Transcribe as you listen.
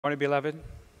Morning, beloved.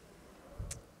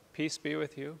 Peace be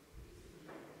with you.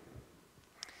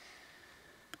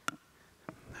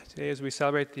 Today, as we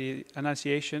celebrate the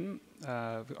Annunciation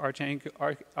of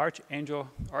Archangel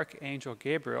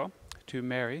Gabriel to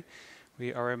Mary,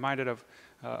 we are reminded of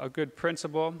a good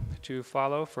principle to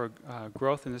follow for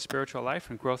growth in the spiritual life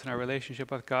and growth in our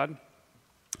relationship with God.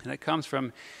 And it comes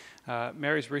from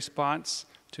Mary's response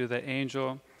to the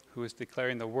angel who is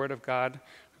declaring the word of God,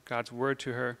 God's word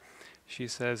to her. She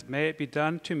says, "May it be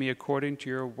done to me according to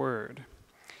your word."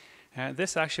 And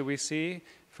this actually we see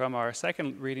from our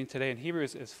second reading today in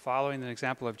Hebrews is following the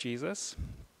example of Jesus.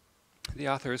 The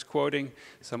author is quoting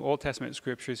some Old Testament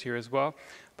scriptures here as well,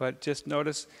 but just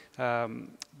notice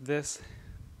this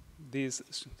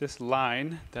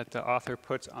line that the author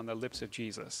puts on the lips of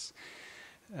Jesus.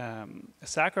 "A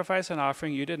sacrifice and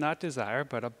offering you did not desire,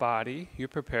 but a body you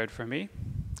prepared for me.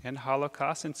 In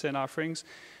holocaust and sin offerings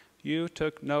you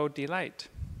took no delight.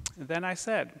 Then I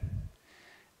said,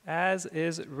 as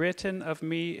is written of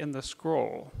me in the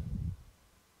scroll."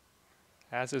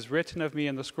 As is written of me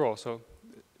in the scroll. So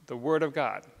the word of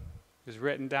God is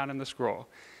written down in the scroll.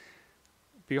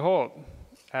 "Behold,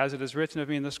 as it is written of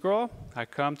me in the scroll, I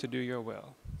come to do your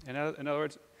will." In other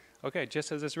words, okay,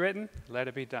 just as it's written, let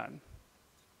it be done.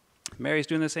 Mary's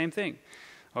doing the same thing.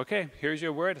 Okay, here's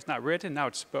your word. It's not written, now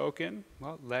it's spoken.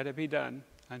 Well, let it be done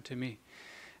unto me.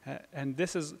 And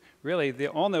this is really the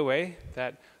only way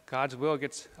that God's will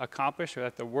gets accomplished, or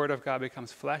that the word of God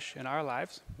becomes flesh in our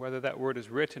lives, whether that word is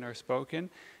written or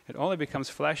spoken. It only becomes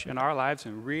flesh in our lives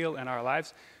and real in our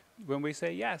lives when we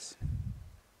say yes,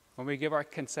 when we give our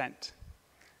consent.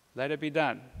 Let it be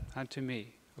done unto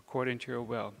me according to your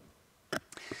will.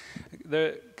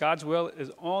 God's will is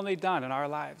only done in our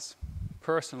lives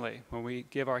personally when we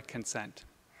give our consent.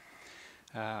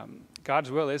 God's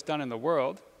will is done in the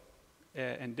world,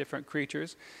 and different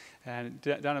creatures, and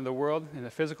done in the world, in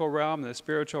the physical realm, in the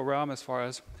spiritual realm, as far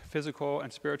as physical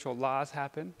and spiritual laws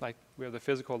happen. Like we have the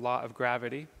physical law of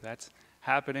gravity. That's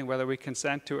happening whether we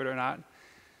consent to it or not.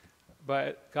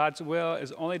 But God's will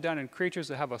is only done in creatures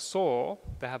that have a soul,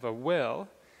 that have a will,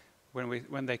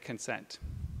 when they consent.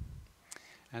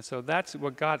 And so that's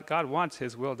what God wants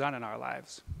his will done in our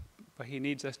lives. But he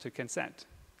needs us to consent.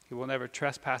 He will never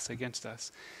trespass against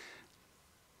us.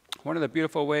 One of the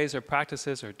beautiful ways or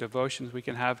practices or devotions we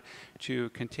can have to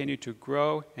continue to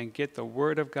grow and get the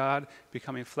Word of God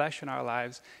becoming flesh in our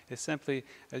lives is simply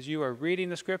as you are reading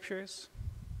the Scriptures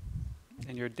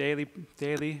in your daily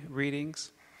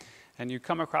readings, and you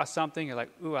come across something, you're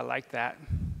like, "Ooh, I like that.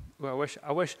 Ooh,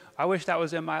 I wish that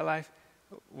was in my life."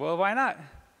 Well, why not?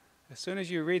 As soon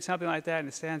as you read something like that and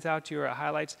it stands out to you or it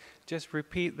highlights, just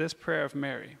repeat this prayer of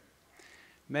Mary.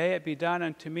 "May it be done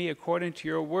unto me according to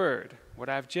your word. What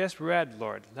I've just read,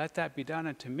 Lord, let that be done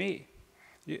unto me."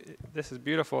 This is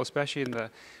beautiful, especially in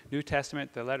the New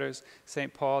Testament, the letters,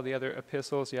 St. Paul, the other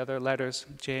epistles, the other letters,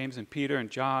 James and Peter and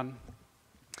John.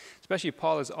 Especially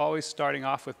Paul is always starting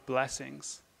off with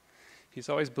blessings. He's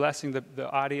always blessing the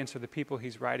audience or the people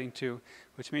he's writing to,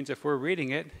 which means if we're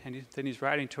reading it and then he's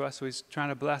writing to us, so he's trying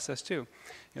to bless us too.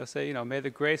 He'll say, "May the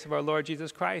grace of our Lord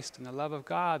Jesus Christ and the love of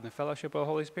God and the fellowship of the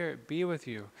Holy Spirit be with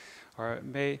you." Or,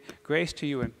 "May grace to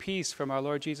you and peace from our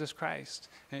Lord Jesus Christ."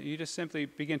 And you just simply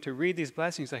begin to read these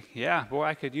blessings like, yeah, boy,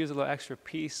 I could use a little extra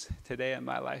peace today in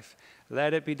my life.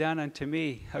 Let it be done unto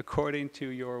me according to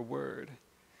your word.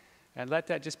 And let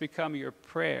that just become your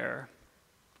prayer.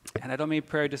 And I don't mean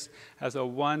prayer just as a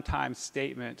one-time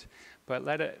statement, but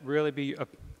let it really be a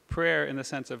prayer in the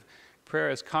sense of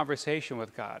prayer as conversation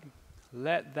with God.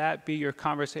 Let that be your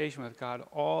conversation with God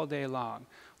all day long.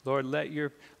 "Lord, let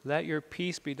your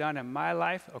peace be done in my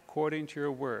life according to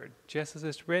your word. Just as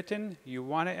it's written, you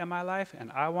want it in my life,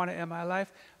 and I want it in my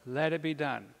life. Let it be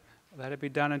done. Let it be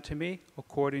done unto me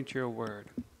according to your word."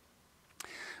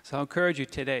 So I encourage you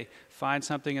today, find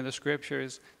something in the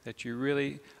scriptures that you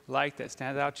really like, that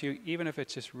stands out to you, even if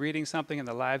it's just reading something in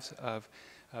the lives of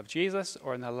Jesus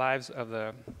or in the lives of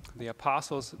the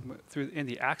apostles, in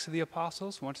the Acts of the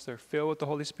Apostles, once they're filled with the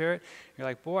Holy Spirit. You're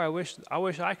like, boy, I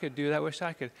wish I could do that. I wish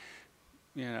I could,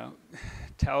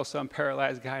 tell some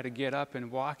paralyzed guy to get up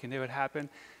and walk and it would happen.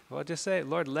 Well, just say,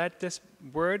 "Lord, let this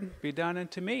word be done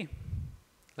unto me.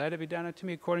 Let it be done unto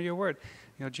me according to your word."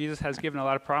 Jesus has given a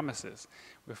lot of promises.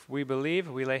 If we believe,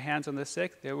 we lay hands on the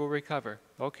sick, they will recover.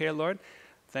 Okay, Lord,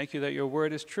 thank you that your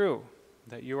word is true,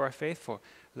 that you are faithful.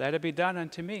 Let it be done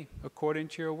unto me according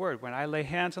to your word. When I lay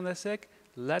hands on the sick,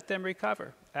 let them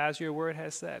recover, as your word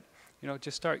has said.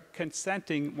 Just start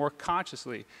consenting more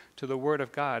consciously to the word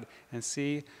of God and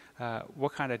see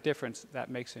what kind of difference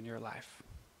that makes in your life.